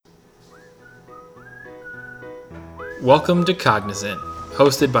Welcome to Cognizant,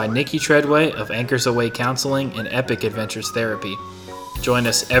 hosted by Nikki Treadway of Anchors Away Counseling and Epic Adventures Therapy. Join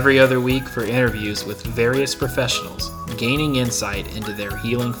us every other week for interviews with various professionals, gaining insight into their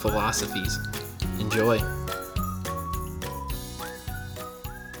healing philosophies. Enjoy.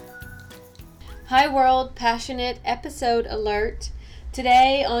 Hi world, passionate episode alert.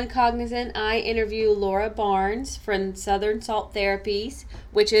 Today on Cognizant, I interview Laura Barnes from Southern Salt Therapies,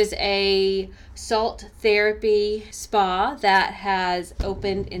 which is a salt therapy spa that has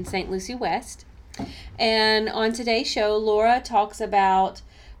opened in St. Lucie West. And on today's show, Laura talks about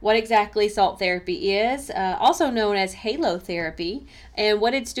what exactly salt therapy is, also known as halotherapy, and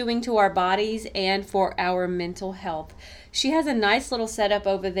what it's doing to our bodies and for our mental health. She has a nice little setup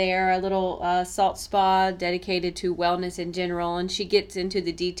over there, a little salt spa dedicated to wellness in general, and she gets into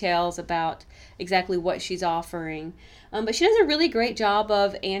the details about exactly what she's offering. But she does a really great job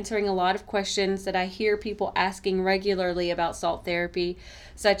of answering a lot of questions that I hear people asking regularly about salt therapy,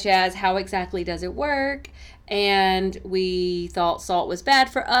 such as how exactly does it work? And we thought salt was bad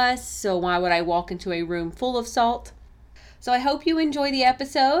for us, so why would I walk into a room full of salt? So I hope you enjoy the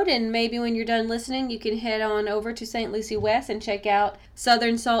episode, and maybe when you're done listening, you can head on over to St. Lucie West and check out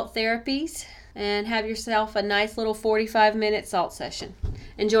Southern Salt Therapies and have yourself a nice little 45-minute salt session.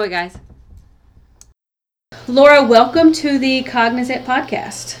 Enjoy, guys. Laura, welcome to the Cognizant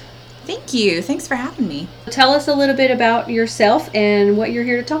podcast. Thank you. Thanks for having me. Tell us a little bit about yourself and what you're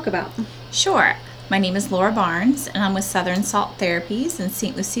here to talk about. Sure. My name is Laura Barnes, and I'm with Southern Salt Therapies in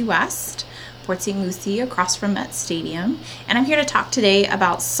St. Lucie West, Port St. Lucie, across from Met Stadium. And I'm here to talk today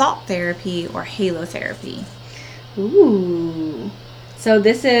about salt therapy or halotherapy. Ooh. So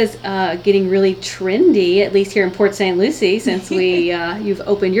this is getting really trendy, at least here in Port St. Lucie, since you've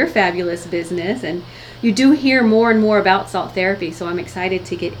opened your fabulous business. And you do hear more and more about salt therapy, so I'm excited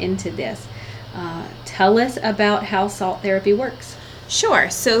to get into this. Tell us about how salt therapy works. Sure.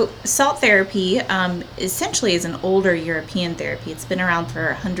 So salt therapy essentially is an older European therapy. It's been around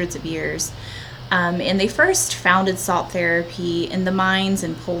for hundreds of years. And they first founded salt therapy in the mines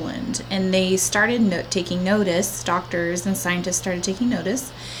in Poland. And they started taking notice, doctors and scientists started taking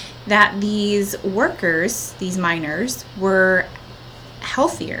notice, that these workers, these miners, were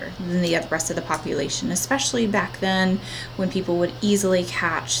healthier than the rest of the population, especially back then when people would easily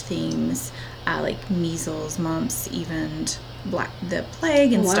catch things like measles, mumps, even the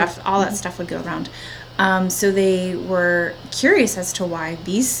plague and stuff. All that stuff would go around. So they were curious as to why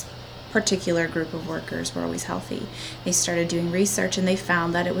these particular group of workers were always healthy. They started doing research, and they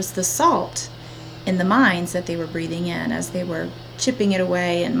found that it was the salt in the mines that they were breathing in. As they were chipping it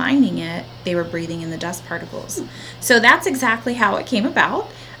away and mining it, they were breathing in the dust particles. So that's exactly how it came about.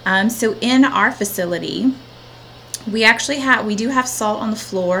 So in our facility, we do have salt on the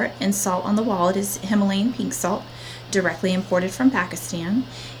floor and salt on the wall. It is Himalayan pink salt, directly imported from Pakistan.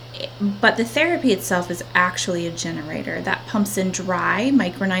 But the therapy itself is actually a generator that pumps in dry,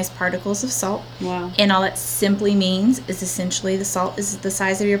 micronized particles of salt. Wow. And all it simply means is essentially the salt is the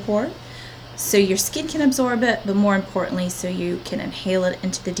size of your pore, so your skin can absorb it, but more importantly, so you can inhale it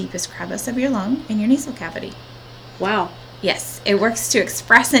into the deepest crevice of your lung in your nasal cavity. Wow. Yes, it works to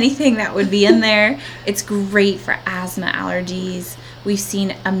express anything that would be in there. It's great for asthma, allergies. We've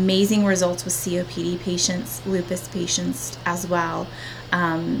seen amazing results with COPD patients, lupus patients as well.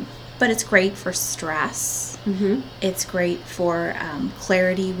 But it's great for stress. Mm-hmm. It's great for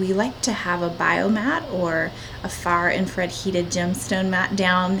clarity. We like to have a biomat or a far infrared heated gemstone mat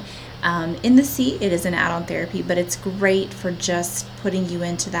down in the seat. It is an add-on therapy, but it's great for just putting you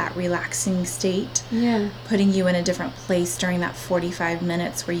into that relaxing state. Yeah. Putting you in a different place during that 45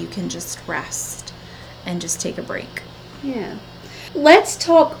 minutes where you can just rest and just take a break. Yeah. Let's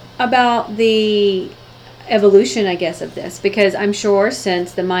talk about the evolution, I guess, of this, because I'm sure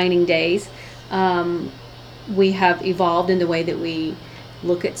since the mining days, we have evolved in the way that we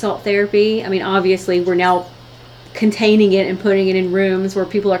look at salt therapy. I mean, obviously, we're now containing it and putting it in rooms where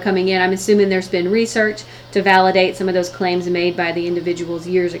people are coming in. I'm assuming there's been research to validate some of those claims made by the individuals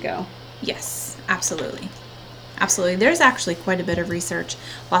years ago. Yes, absolutely. Absolutely. There's actually quite a bit of research,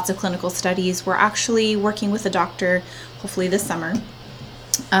 lots of clinical studies. We're actually working with a doctor, hopefully this summer,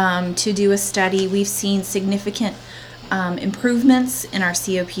 to do a study. We've seen significant improvements in our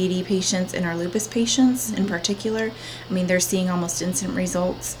COPD patients and our lupus patients in particular. I mean, they're seeing almost instant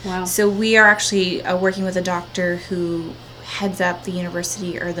results. Wow. So we are actually working with a doctor who heads up the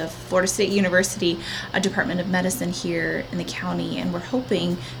university, or the Florida State University Department of Medicine here in the county, and we're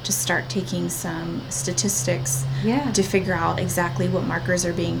hoping to start taking some statistics to figure out exactly what markers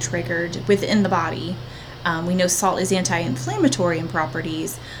are being triggered within the body We know salt is anti-inflammatory in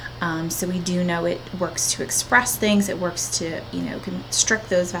properties, so we do know it works to express things. It works to, constrict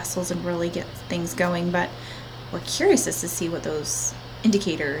those vessels and really get things going. But we're curious as to see what those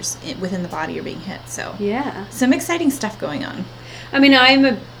indicators within the body are being hit. So yeah, some exciting stuff going on. I mean,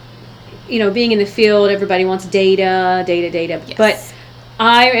 being in the field, everybody wants data, Yes. but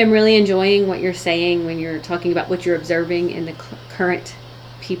I am really enjoying what you're saying when you're talking about what you're observing in the current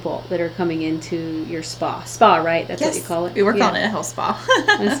people that are coming into your spa, right? That's what you call it? We were calling it a health spa.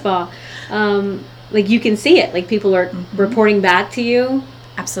 A spa. Like you can see it, like people are reporting back to you.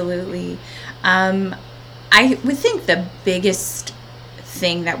 Absolutely. I would think the biggest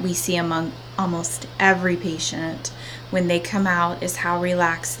thing that we see among almost every patient when they come out is how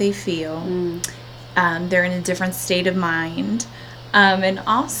relaxed they feel. They're in a different state of mind. And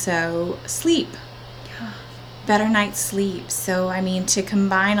also sleep. Better night's sleep. So, I mean, to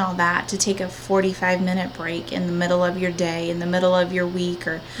combine all that, to take a 45-minute break in the middle of your day, in the middle of your week,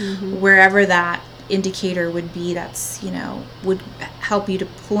 or wherever that indicator would be, that's, would help you to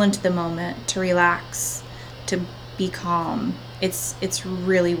pull into the moment, to relax, to be calm. It's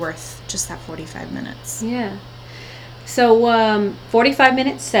really worth just that 45 minutes. Yeah. So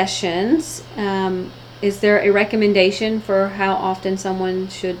 45-minute sessions. Is there a recommendation for how often someone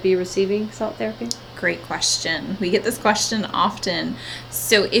should be receiving salt therapy? Great question. We get this question often.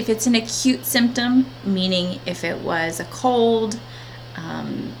 So if it's an acute symptom, meaning if it was a cold,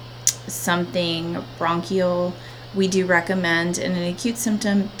 something bronchial, we do recommend in an acute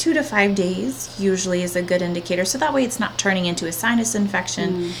symptom 2 to 5 days usually is a good indicator. So that way it's not turning into a sinus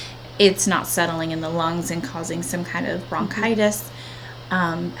infection. It's not settling in the lungs and causing some kind of bronchitis.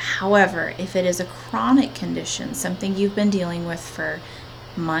 However, if it is a chronic condition, something you've been dealing with for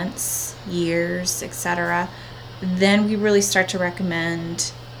months, years, etc., then we really start to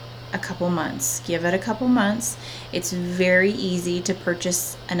recommend a couple months. Give it a couple months. It's very easy to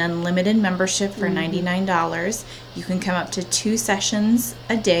purchase an unlimited membership for $99. You can come up to 2 sessions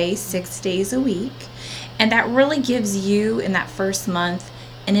a day, 6 days a week. And that really gives you, in that first month,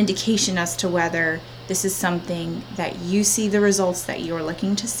 an indication as to whether this is something that you see the results that you're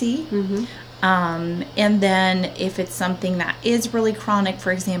looking to see. And then if it's something that is really chronic,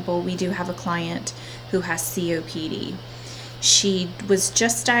 for example, we do have a client who has COPD. She was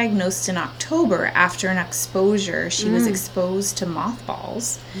just diagnosed in October after an exposure. She was exposed to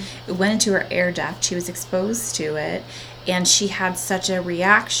mothballs. It went into her air duct. She was exposed to it. And she had such a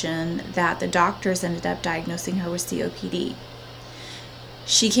reaction that the doctors ended up diagnosing her with COPD.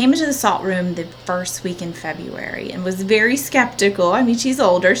 She came into the salt room the first week in February and was very skeptical. I mean, she's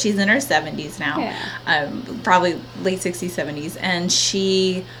older. She's in her 70s now, probably late 60s, 70s. And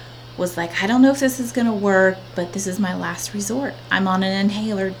she was like, I don't know if this is going to work, but this is my last resort. I'm on an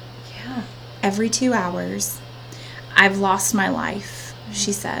inhaler every 2 hours. I've lost my life,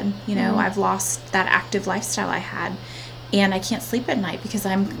 she said. I've lost that active lifestyle I had. And I can't sleep at night because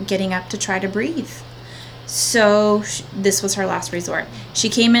I'm getting up to try to breathe. So this was her last resort. She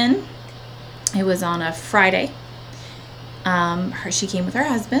came in. It was on a Friday. She came with her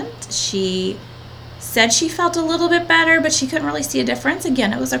husband. She said she felt a little bit better, but she couldn't really see a difference.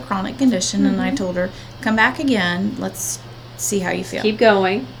 Again, it was a chronic condition, and I told her, come back again. Let's see how you feel. Keep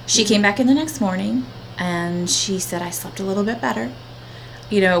going. She came back in the next morning, and she said, I slept a little bit better.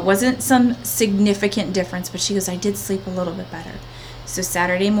 It wasn't some significant difference, but she goes, I did sleep a little bit better. So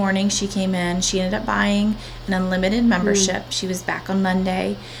Saturday morning, she came in. She ended up buying an unlimited membership. She was back on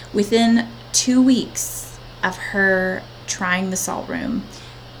Monday. Within 2 weeks of her trying the salt room,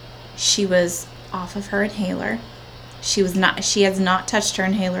 she was off of her inhaler. She has not touched her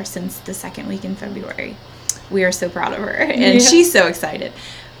inhaler since the second week in February. We are so proud of her, and she's so excited.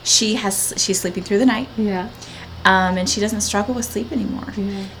 She's sleeping through the night. And she doesn't struggle with sleep anymore.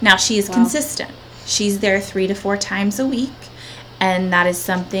 Now she is consistent. She's there 3 to 4 times a week. And that is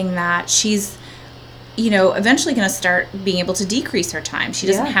something that she's, eventually going to start being able to decrease her time. She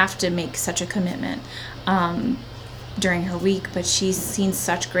doesn't have to make such a commitment during her week, but she's seen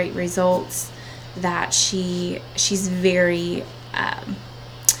such great results that she's very,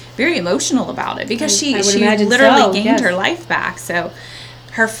 very emotional about it because she literally gained her life back. So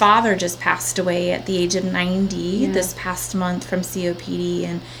her father just passed away at the age of 90 this past month from COPD,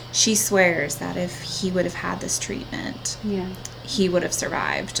 and she swears that if he would have had this treatment, he would have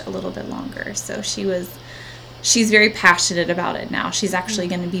survived a little bit longer. So she's very passionate about it now. She's actually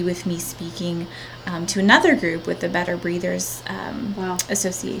going to be with me speaking to another group with the Better Breathers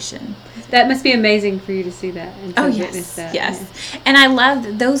Association. That must be amazing for you to see that and to witness that. Yes. And I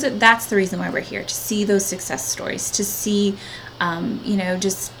love those. That's the reason why we're here, to see those success stories, to see,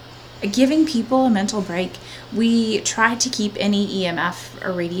 just giving people a mental break. We try to keep any EMF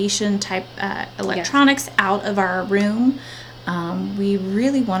or radiation type electronics out of our room. We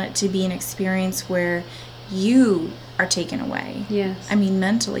really want it to be an experience where you are taken away. Yes. I mean,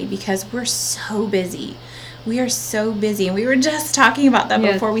 mentally, because we're so busy. We are so busy. And we were just talking about that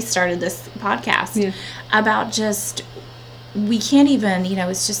before we started this podcast, about just, we can't even,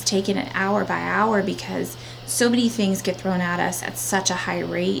 it's just taking it hour by hour because so many things get thrown at us at such a high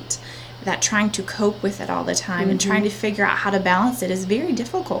rate that trying to cope with it all the time and trying to figure out how to balance it is very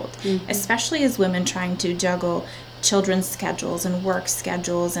difficult, especially as women trying to juggle children's schedules and work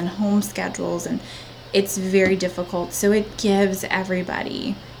schedules and home schedules, and it's very difficult. So it gives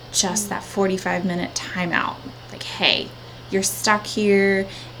everybody just that 45-minute timeout. Like, hey, you're stuck here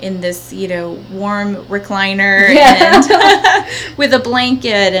in this, warm recliner and with a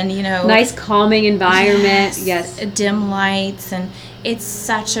blanket and, nice calming environment. Yes. Dim lights. And it's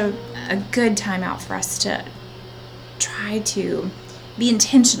such a good time out for us to try to be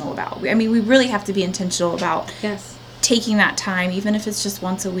intentional about. I mean, we really have to be intentional about taking that time, even if it's just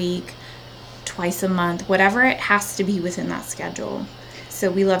once a week, twice a month, whatever it has to be within that schedule. So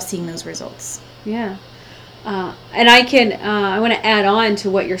we love seeing those results. Yeah. And I want to add on to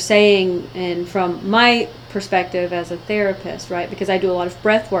what you're saying, and from my perspective as a therapist, right? Because I do a lot of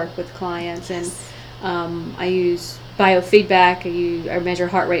breath work with clients, and I use biofeedback. I measure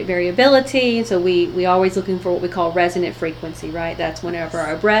heart rate variability. So we always looking for what we call resonant frequency, right? That's whenever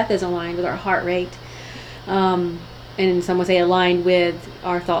our breath is aligned with our heart rate, and some would say aligned with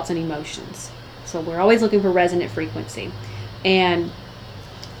our thoughts and emotions. So we're always looking for resonant frequency. And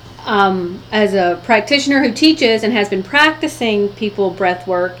as a practitioner who teaches and has been practicing people breath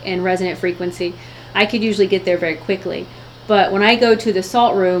work and resonant frequency, I could usually get there very quickly. But when I go to the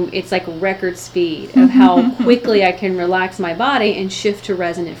salt room, it's like record speed of how quickly I can relax my body and shift to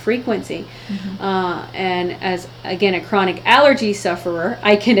resonant frequency. And as, again, a chronic allergy sufferer,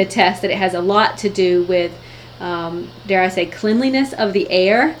 I can attest that it has a lot to do with, dare I say, cleanliness of the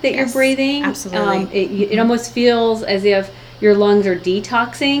air that you're breathing. Absolutely. It almost feels as if your lungs are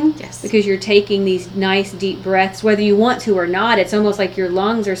detoxing because you're taking these nice deep breaths, whether you want to or not. It's almost like your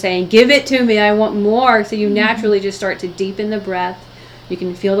lungs are saying, give it to me, I want more. So you naturally just start to deepen the breath. You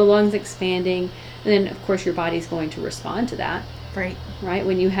can feel the lungs expanding. And then, of course, your body's going to respond to that. Right.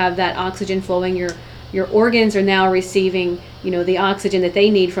 When you have that oxygen flowing, your organs are now receiving, the oxygen that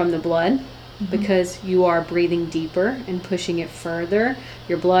they need from the blood. Because you are breathing deeper and pushing it further.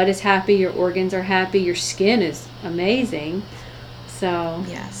 Your blood is happy, your organs are happy, your skin is amazing. So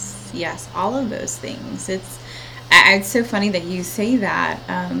yes, all of those things. It's so funny that you say that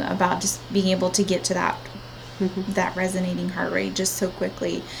about just being able to get to that resonating heart rate just so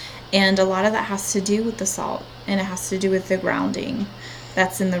quickly. And a lot of that has to do with the salt, and it has to do with the grounding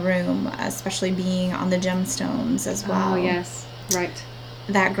that's in the room, especially being on the gemstones as well. Oh, yes, right.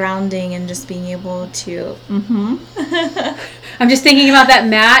 That grounding and just being able to I'm just thinking about that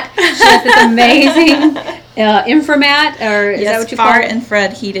mat. She has this amazing inframat, or is that what you call it? Far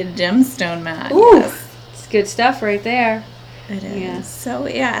infrared heated gemstone mat. Ooh, it's good stuff right there. It is. Yeah. So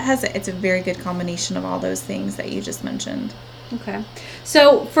it's a very good combination of all those things that you just mentioned. Okay.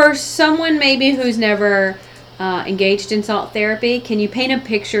 So for someone maybe who's never engaged in salt therapy, can you paint a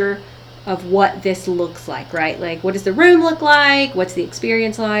picture of what this looks like, right? Like, what does the room look like? What's the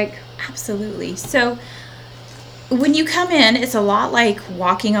experience like? Absolutely. So when you come in, it's a lot like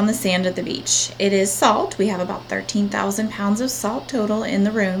walking on the sand at the beach. It is salt. We have about 13,000 pounds of salt total in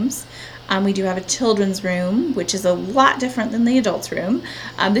the rooms. We do have a children's room, which is a lot different than the adults' room.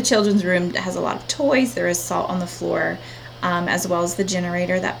 The children's room has a lot of toys. There is salt on the floor, as well as the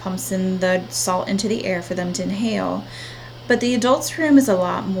generator that pumps in the salt into the air for them to inhale. But the adults' room is a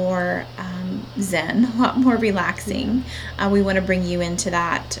lot more zen, a lot more relaxing. We want to bring you into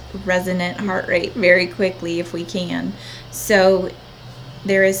that resonant heart rate very quickly if we can. So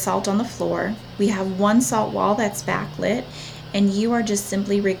there is salt on the floor. We have one salt wall that's backlit, and you are just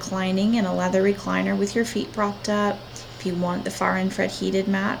simply reclining in a leather recliner with your feet propped up. If you want the far infrared heated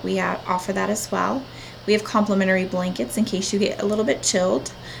mat, we offer that as well. We have complimentary blankets in case you get a little bit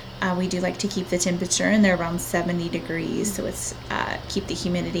chilled. We do like to keep the temperature in there around 70 degrees, so it's keep the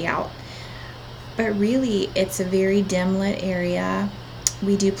humidity out. But really, it's a very dim lit area.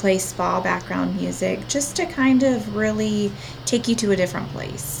 We do play spa background music just to kind of really take you to a different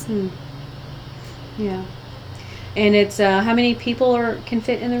place. Yeah. And it's how many people can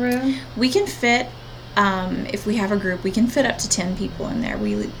fit in the room? We can fit, if we have a group, we can fit up to 10 people in there.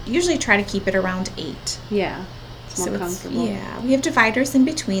 We usually try to keep it around 8. Yeah. It's more comfortable. Yeah, we have dividers in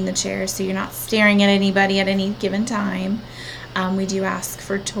between the chairs, so you're not staring at anybody at any given time. We do ask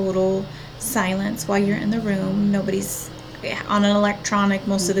for total silence while you're in the room. Nobody's on an electronic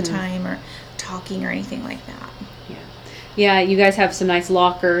most of the time or talking or anything like that. Yeah, you guys have some nice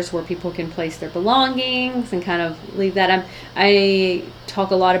lockers where people can place their belongings and kind of leave that. I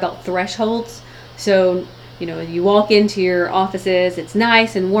talk a lot about thresholds. So, you walk into your offices, it's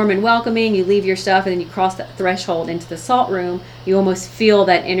nice and warm and welcoming, you leave your stuff, and then you cross that threshold into the salt room. You almost feel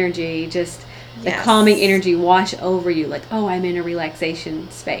that energy, just the calming energy wash over you, like, oh, I'm in a relaxation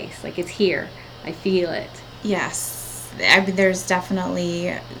space. Like, it's here. I feel it. Yes. There's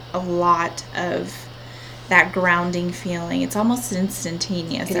definitely a lot of that grounding feeling. It's almost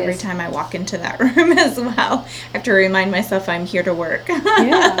instantaneous every time I walk into that room as well. I have to remind myself I'm here to work.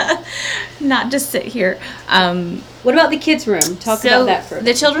 Yeah. Not just sit here. What about the kids' room? Talk about that for a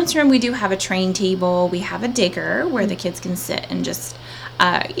The children's room, we do have a train table. We have a digger where the kids can sit and just,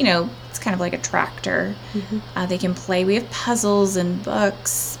 it's kind of like a tractor. They can play. We have puzzles and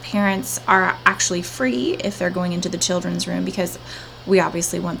books. Parents are actually free if they're going into the children's room because we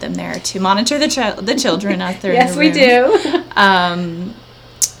obviously want them there to monitor the children out there. Yes, in the room.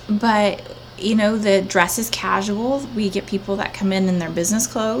 We do. But, the dress is casual. We get people that come in their business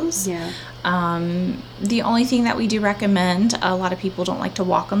clothes. Yeah. The only thing that we do recommend, a lot of people don't like to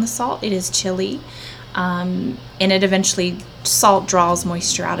walk on the salt. It is chilly. And it eventually, salt draws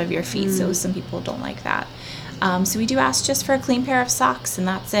moisture out of your feet. So some people don't like that. So we do ask just for a clean pair of socks, and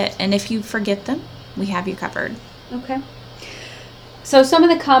that's it. And if you forget them, we have you covered. Okay. So some of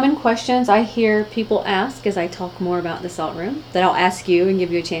the common questions I hear people ask as I talk more about the salt room that I'll ask you and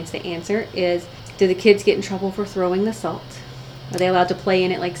give you a chance to answer is, do the kids get in trouble for throwing the salt? Are they allowed to play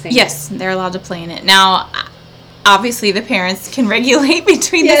in it like singers? Yes, they're allowed to play in it. Now, obviously the parents can regulate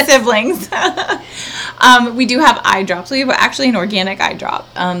between the siblings. We do have eye drops. We have actually an organic eye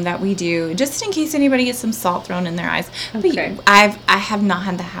drop that we do just in case anybody gets some salt thrown in their eyes. Okay. But I have not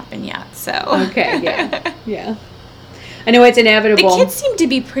had that happen yet. So okay, yeah. I know it's inevitable. The kids seem to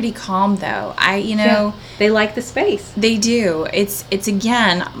be pretty calm, though. They like the space. They do. It's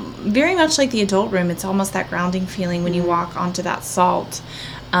again very much like the adult room. It's almost that grounding feeling when you walk onto that salt.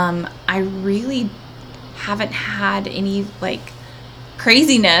 I really haven't had any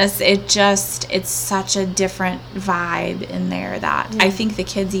craziness. It's such a different vibe in there that I think the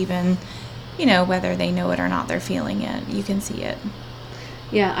kids even, whether they know it or not, they're feeling it. You can see it.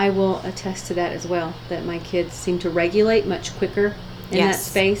 Yeah, I will attest to that as well, that my kids seem to regulate much quicker in that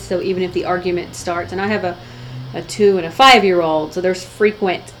space. So even if the argument starts, and I have a 2 and a 5-year-old, so there's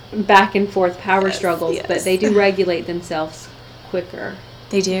frequent back and forth power struggles, but they do regulate themselves quicker.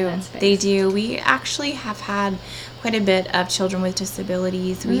 They do. They do. We actually have had quite a bit of children with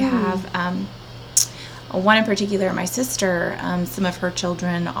disabilities. We have one in particular, my sister, some of her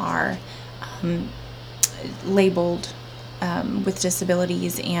children are labeled with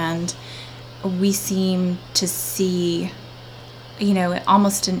disabilities, and we seem to see,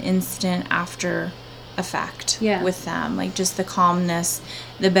 almost an instant after effect with them, like just the calmness,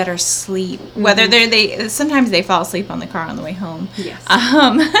 the better sleep, whether they sometimes they fall asleep on the car on the way home.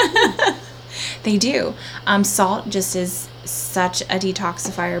 They do. Salt just is such a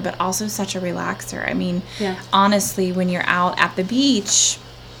detoxifier, but also such a relaxer. I mean, honestly, when you're out at the beach,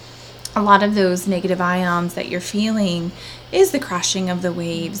 a lot of those negative ions that you're feeling is the crashing of the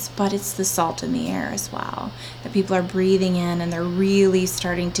waves, but it's the salt in the air as well that people are breathing in, and they're really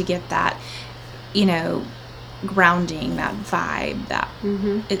starting to get that, grounding, that vibe, that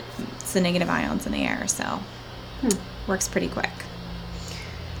it's the negative ions in the air. So works pretty quick.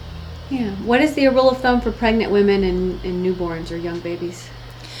 Yeah. What is the rule of thumb for pregnant women and newborns or young babies?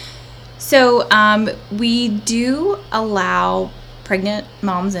 So we do allow pregnant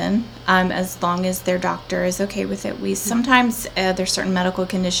moms in as long as their doctor is okay with it. We sometimes there's certain medical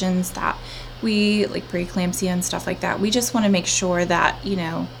conditions that we, like preeclampsia and stuff like that, we just want to make sure that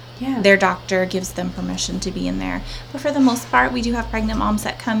their doctor gives them permission to be in there. But for the most part, we do have pregnant moms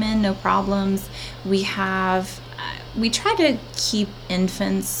that come in, no problems. We try to keep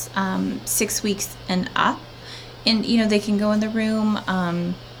infants 6 weeks and up, and they can go in the room.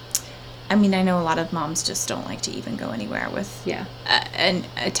 I know a lot of moms just don't like to even go anywhere with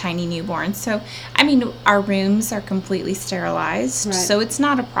a tiny newborn. So, our rooms are completely sterilized, so it's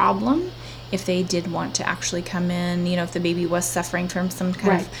not a problem if they did want to actually come in. If the baby was suffering from some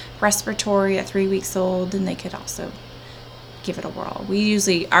kind of respiratory at 3 weeks old, then they could also give it a whirl.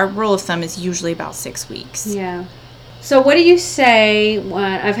 Our rule of thumb is usually about 6 weeks. Yeah. So what do you say when,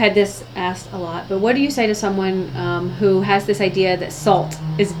 I've had this asked a lot, but what do you say to someone who has this idea that salt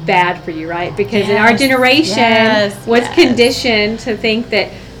is bad for you, right? Because in our generation was conditioned to think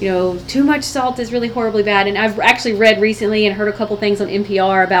that, too much salt is really horribly bad. And I've actually read recently and heard a couple things on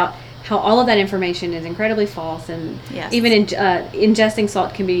NPR about how all of that information is incredibly false. And even ingesting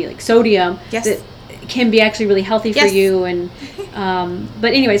salt can be like sodium that can be actually really healthy for you. And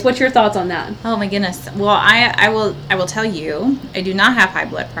but anyways, what's your thoughts on that? Oh my goodness. Well, I will tell you, I do not have high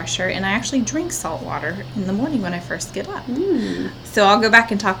blood pressure, and I actually drink salt water in the morning when I first get up. So I'll go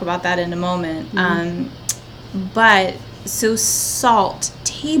back and talk about that in a moment. But so salt,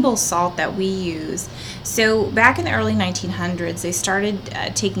 table salt that we use. So back in the early 1900s, they started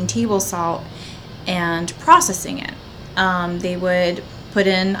taking table salt and processing it. They would put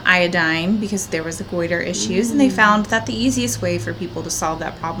in iodine because there was goiter issues, and they found that the easiest way for people to solve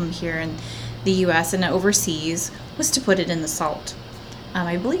that problem here in the U.S. and overseas was to put it in the salt.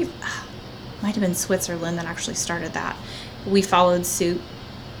 I believe it might have been Switzerland that actually started that. We followed suit.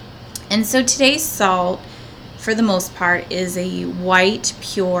 And so today's salt, for the most part, is a white,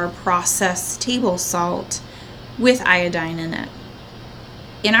 pure, processed table salt with iodine in it.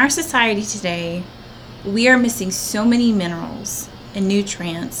 In our society today, we are missing so many minerals and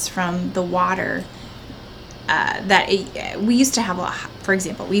nutrients from the water we used to have a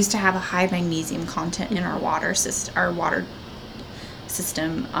high magnesium content in our water system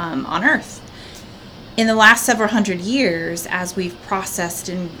on Earth. In the last several hundred years, as we've processed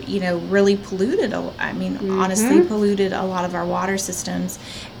and really polluted, honestly polluted a lot of our water systems,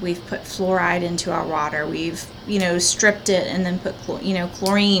 we've put fluoride into our water. We've stripped it and then put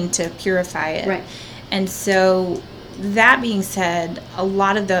chlorine to purify it. Right. And so, that being said, a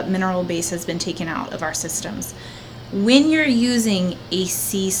lot of the mineral base has been taken out of our systems. When you're using a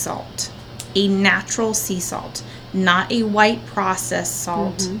sea salt, a natural sea salt, not a white processed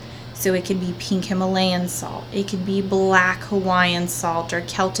salt, so it could be pink Himalayan salt, it could be black Hawaiian salt or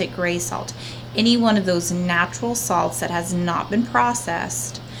Celtic gray salt, any one of those natural salts that has not been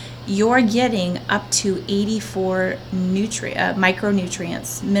processed, you're getting up to 84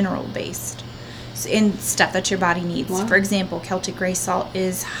 micronutrients, mineral based, in stuff that your body needs. Wow. For example, Celtic gray salt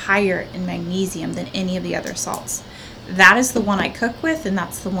is higher in magnesium than any of the other salts. That is the one I cook with, and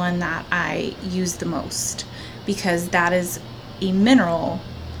that's the one that I use the most, because that is a mineral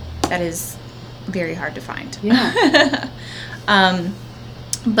that is very hard to find. Yeah.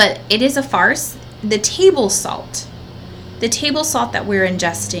 But it is a farce. The table salt that we're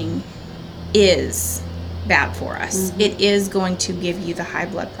ingesting is bad for us. It is going to give you the high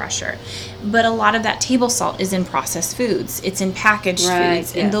blood pressure. But a lot of that table salt is in processed foods. It's in packaged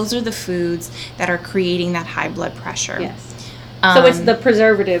foods. And those are the foods that are creating that high blood pressure. Yes. So it's the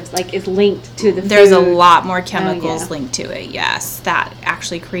preservatives, is linked to the food. There's a lot more chemicals linked to it, yes. That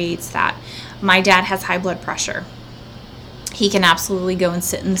actually creates that. My dad has high blood pressure. He can absolutely go and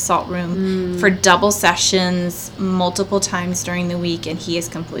sit in the salt room for double sessions multiple times during the week, and he is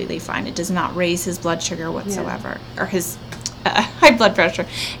completely fine. It does not raise his blood sugar whatsoever, or his high blood pressure.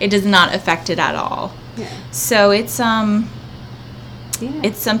 It does not affect it at all. Yeah. So it's something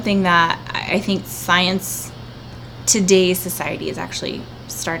that I think science, today's society, is actually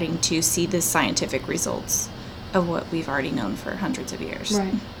starting to see the scientific results of what we've already known for hundreds of years.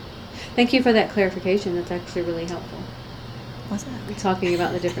 Right. Thank you for that clarification. That's actually really helpful. What's that? Talking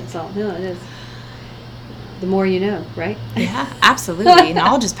about the different salt. No, it is. The more you know, right? Yeah, absolutely.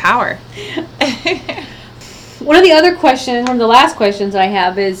 Knowledge is power. One of the other questions, one of the last questions I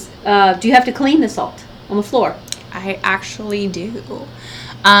have is, do you have to clean the salt on the floor? I actually do.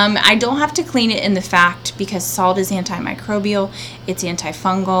 I don't have to clean it in the fact because salt is antimicrobial, it's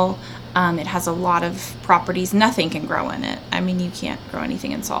antifungal, it has a lot of properties. Nothing can grow in it. You can't grow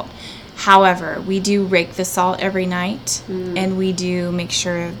anything in salt. However, we do rake the salt every night, and we do make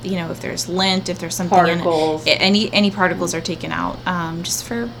sure, if there's lint, if there's something particles. in it, any particles are taken out, just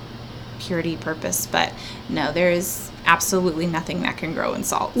for purity purpose. But no, there is absolutely nothing that can grow in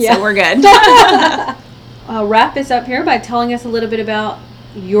salt. Yeah. So we're good. I'll wrap this up here by telling us a little bit about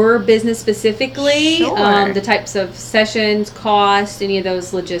your business specifically, Sure. The types of sessions, cost, any of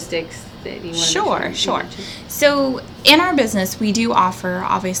those logistics that you want to Sure. So in our business, we do offer,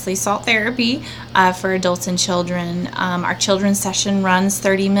 obviously, salt therapy for adults and children. Our children's session runs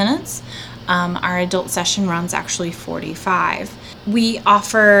 30 minutes. Our adult session runs actually 45. We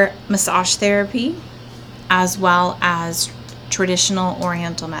offer massage therapy as well as traditional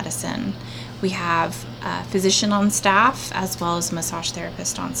oriental medicine. We have physician on staff as well as massage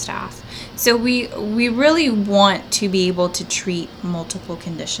therapist on staff. So we really want to be able to treat multiple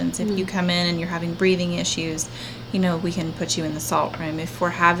conditions. If you come in and you're having breathing issues, we can put you in the salt room. If we're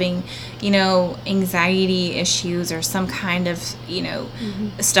having, anxiety issues or some kind of,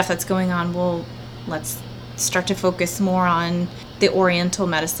 stuff that's going on, well, let's start to focus more on the Oriental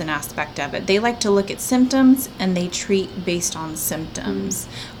medicine aspect of it. They like to look at symptoms and they treat based on symptoms,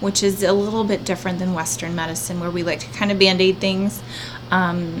 which is a little bit different than Western medicine, where we like to kind of band-aid things.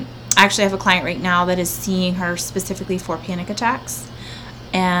 I actually have a client right now that is seeing her specifically for panic attacks,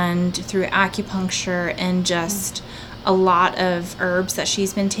 and through acupuncture and just a lot of herbs that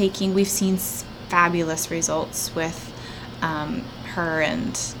she's been taking, we've seen fabulous results with her,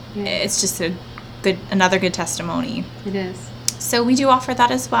 and it's just another good testimony. It is. So we do offer that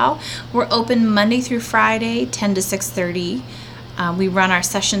as well. We're open Monday through Friday, 10 to 6:30. We run our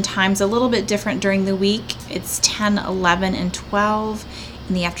session times a little bit different during the week. It's 10, 11, and 12.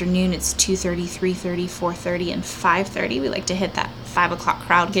 In the afternoon, it's 2:30, 3:30, 4:30, and 5:30. We like to hit that 5 o'clock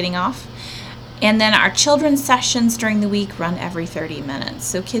crowd getting off. And then our children's sessions during the week run every 30 minutes.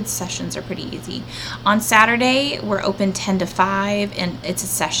 So kids' sessions are pretty easy. On Saturday, we're open 10 to 5, and it's a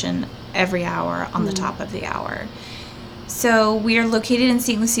session every hour on the top of the hour. So we are located in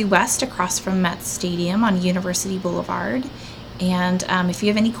St. Lucie West, across from Mets Stadium on University Boulevard. And if you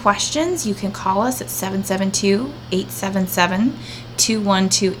have any questions, you can call us at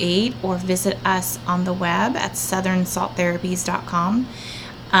 772-877-2128 or visit us on the web at southernsalttherapies.com.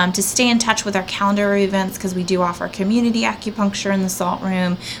 To stay in touch with our calendar of events, because we do offer community acupuncture in the salt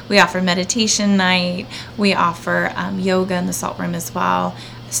room. We offer meditation night. We offer yoga in the salt room as well.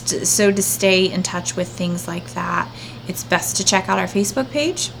 So to stay in touch with things like that, it's best to check out our Facebook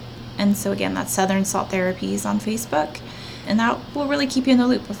page. And so again, that's Southern Salt Therapies on Facebook. And that will really keep you in the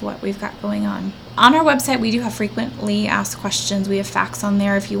loop of what we've got going on. On our website, we do have frequently asked questions. We have facts on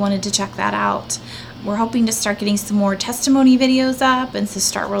there if you wanted to check that out. We're hoping to start getting some more testimony videos up, and to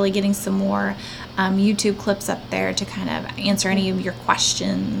start really getting some more YouTube clips up there to kind of answer any of your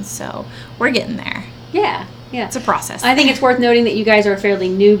questions. So we're getting there. Yeah. It's a process. I think it's worth noting that you guys are a fairly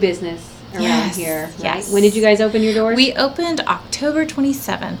new business around here. Right? Yes. When did you guys open your doors? We opened October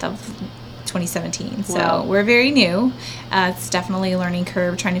 27th of 2017. Wow. So we're very new. It's definitely a learning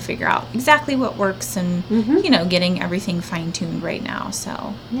curve, trying to figure out exactly what works and, getting everything fine-tuned right now.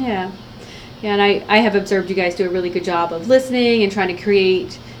 So Yeah, and I have observed you guys do a really good job of listening and trying to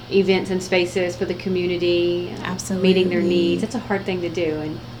create events and spaces for the community. Absolutely. Meeting their needs. It's a hard thing to do.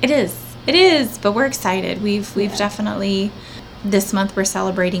 And It is, but we're excited. We've definitely, this month we're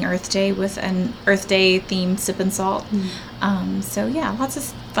celebrating Earth Day with an Earth Day themed sip and salt. So yeah, lots of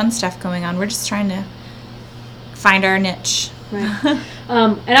fun stuff going on. We're just trying to find our niche. Right.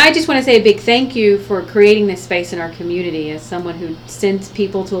 And I just want to say a big thank you for creating this space in our community. As someone who sends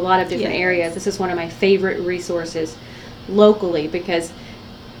people to a lot of different areas, this is one of my favorite resources locally, because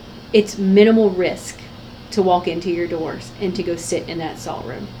it's minimal risk to walk into your doors and to go sit in that salt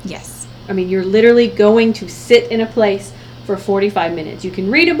room. Yes. I mean, you're literally going to sit in a place for 45 minutes. You can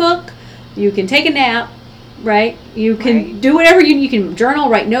read a book, you can take a nap, right? You can do whatever you can journal,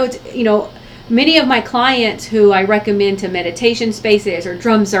 write notes. Many of my clients who I recommend to meditation spaces or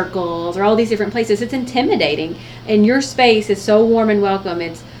drum circles or all these different places, it's intimidating. And your space is so warm and welcome.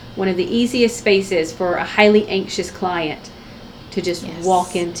 It's one of the easiest spaces for a highly anxious client to just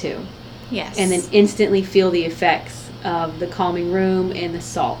walk into. Yes. And then instantly feel the effects of the calming room and the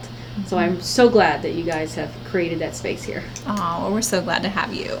salt. So I'm so glad that you guys have created that space here. Oh, well, we're so glad to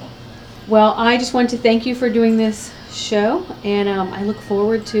have you. Well, I just want to thank you for doing this show, and I look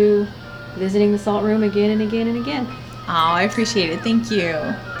forward to visiting the salt room again and again and again. Oh, I appreciate it. Thank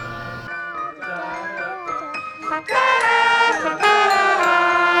you.